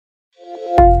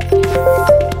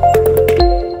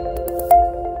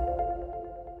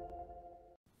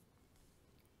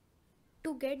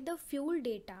To get the fuel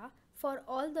data for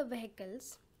all the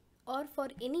vehicles or for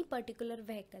any particular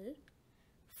vehicle,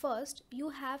 first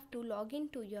you have to log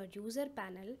into your user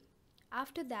panel.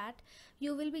 After that,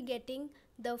 you will be getting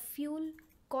the fuel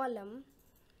column.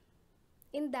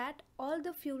 In that, all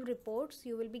the fuel reports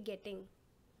you will be getting.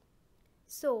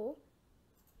 So,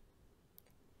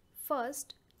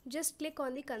 first, just click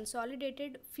on the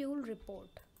consolidated fuel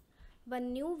report.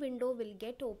 One new window will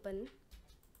get open.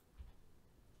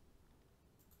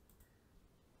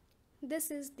 This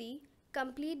is the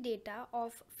complete data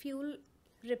of fuel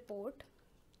report.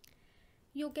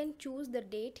 You can choose the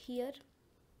date here.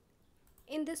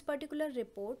 In this particular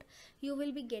report, you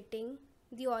will be getting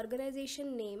the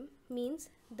organization name, means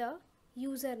the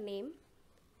username,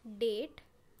 date.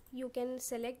 You can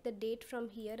select the date from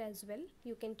here as well.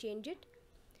 You can change it.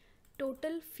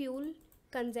 Total fuel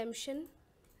consumption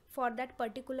for that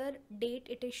particular date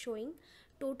it is showing.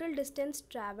 Total distance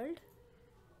traveled.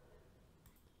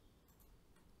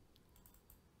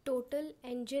 Total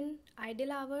engine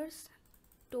idle hours,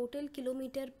 total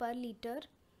kilometer per liter,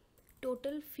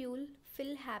 total fuel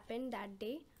fill happened that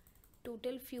day,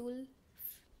 total fuel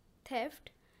theft,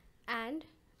 and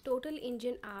total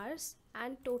engine hours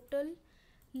and total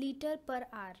liter per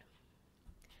hour.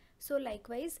 So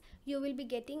likewise, you will be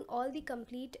getting all the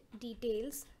complete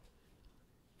details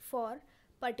for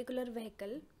particular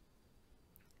vehicle,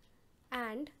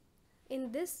 and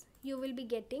in this you will be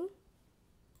getting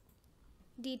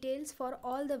details for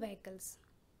all the vehicles.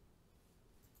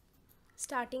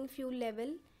 Starting fuel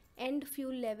level, end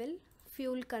fuel level,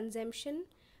 fuel consumption,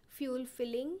 fuel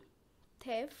filling,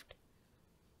 theft,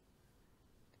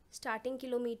 starting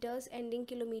kilometers, ending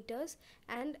kilometers,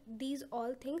 and these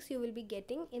all things you will be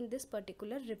getting in this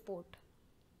particular report.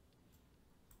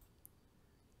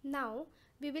 Now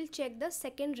we will check the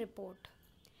second report,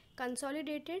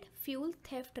 consolidated fuel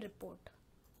theft report.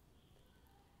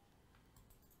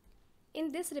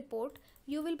 In this report,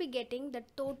 you will be getting the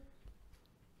total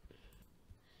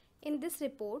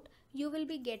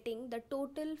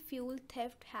fuel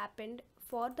theft happened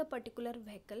for the particular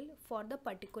vehicle for the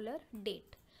particular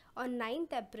date. On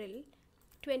 9th April,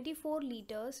 24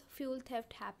 liters fuel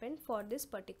theft happened for this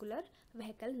particular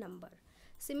vehicle number.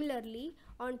 Similarly,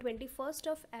 on 21st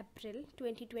of April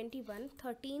 2021,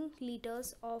 13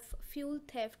 liters of fuel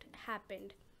theft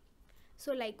happened.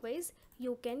 So likewise,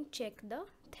 you can check the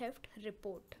theft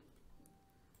report.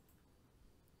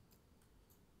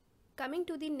 Coming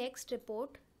to the next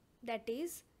report, that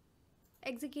is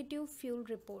executive fuel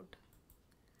report.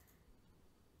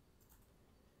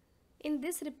 In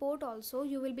this report also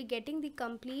you will be getting the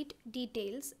complete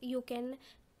details. You can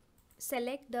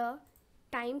select the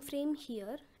time frame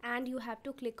here and you have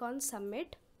to click on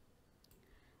submit.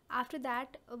 After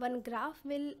that, one graph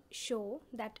will show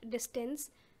that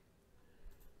distance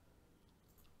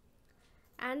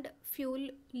and fuel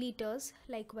liters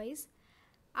likewise.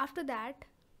 After that,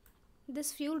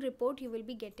 this fuel report you will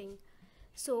be getting.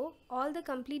 So all the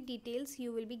complete details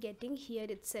you will be getting here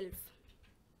itself.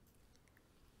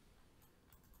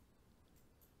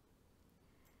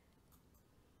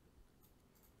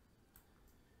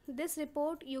 This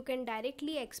report you can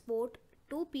directly export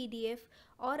to PDF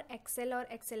or Excel or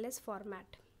XLS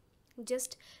format.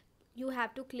 Just you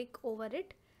have to click over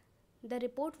it. The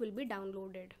report will be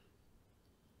downloaded.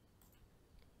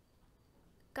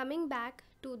 Coming back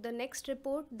to the next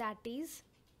report, that is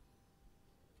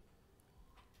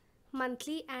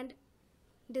monthly and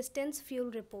distance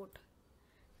fuel report.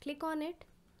 Click on it.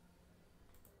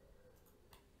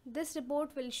 This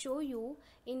report will show you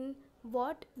in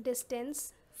what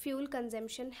distance fuel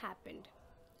consumption happened.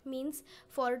 Means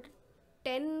for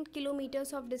 10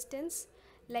 kilometers of distance,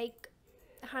 like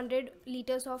 100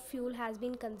 liters of fuel has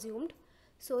been consumed.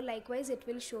 So likewise it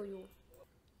will show you.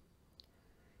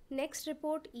 Next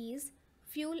report is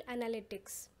fuel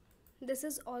analytics. This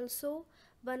is also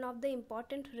one of the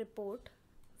important report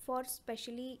for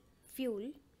specially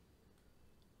fuel.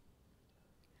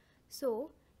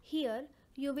 So here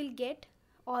you will get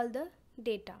all the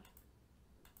data.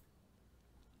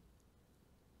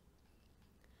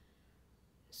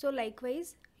 So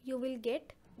likewise you will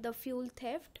get the fuel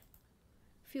theft,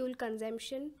 fuel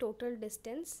consumption, total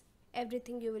distance,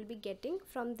 everything you will be getting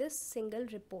from this single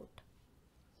report.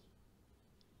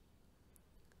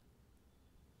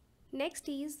 Next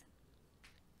is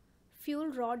fuel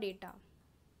raw data.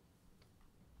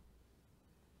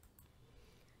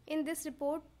 In this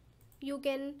report you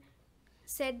can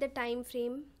set the time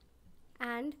frame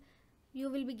and you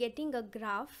will be getting a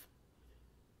graph.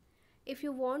 if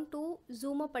you want to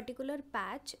zoom a particular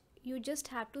patch, you just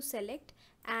have to select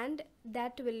and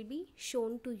that will be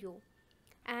shown to you.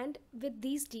 And with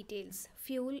these details,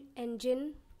 fuel,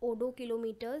 engine, odo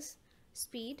kilometers,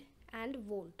 speed and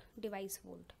volt, device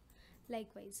volt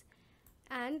likewise.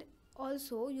 And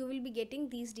also you will be getting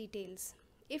these details.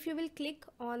 If you will click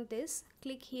on this,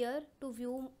 click here to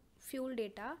view fuel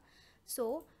data,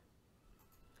 so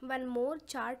one more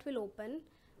chart will open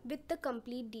with the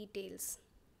complete details.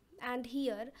 And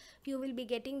here you will be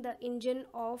getting the engine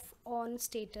off on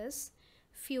status,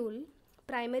 fuel,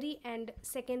 primary and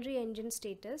secondary engine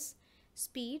status,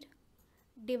 speed,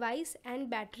 device and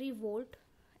battery volt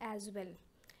as well.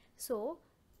 So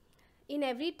in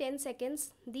every 10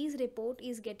 seconds this report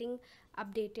is getting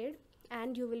updated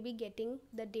and you will be getting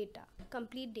the data,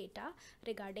 complete data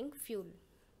regarding fuel.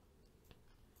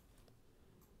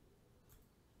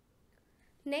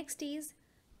 Next is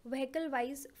vehicle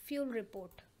wise fuel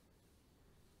report.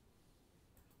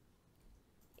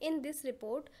 In this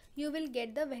report, you will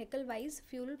get the vehicle wise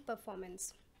fuel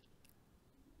performance,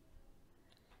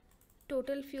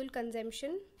 total fuel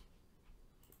consumption,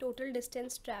 total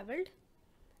distance traveled,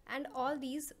 and all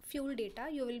these fuel data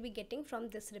you will be getting from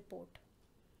this report.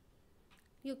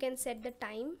 You can set the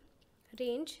time,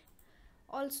 range.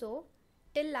 Also,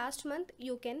 till last month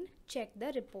you can check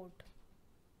the report.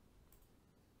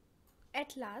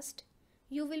 At last,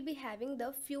 you will be having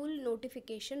the fuel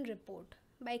notification report.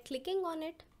 By clicking on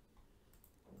it,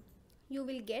 you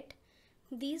will get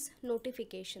these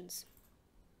notifications.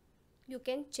 You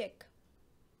can check,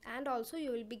 and also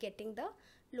you will be getting the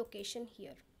location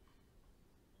here,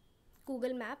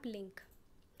 Google Map link.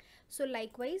 So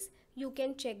likewise you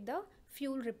can check the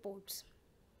fuel reports.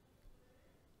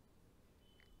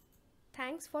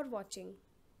 Thanks for watching.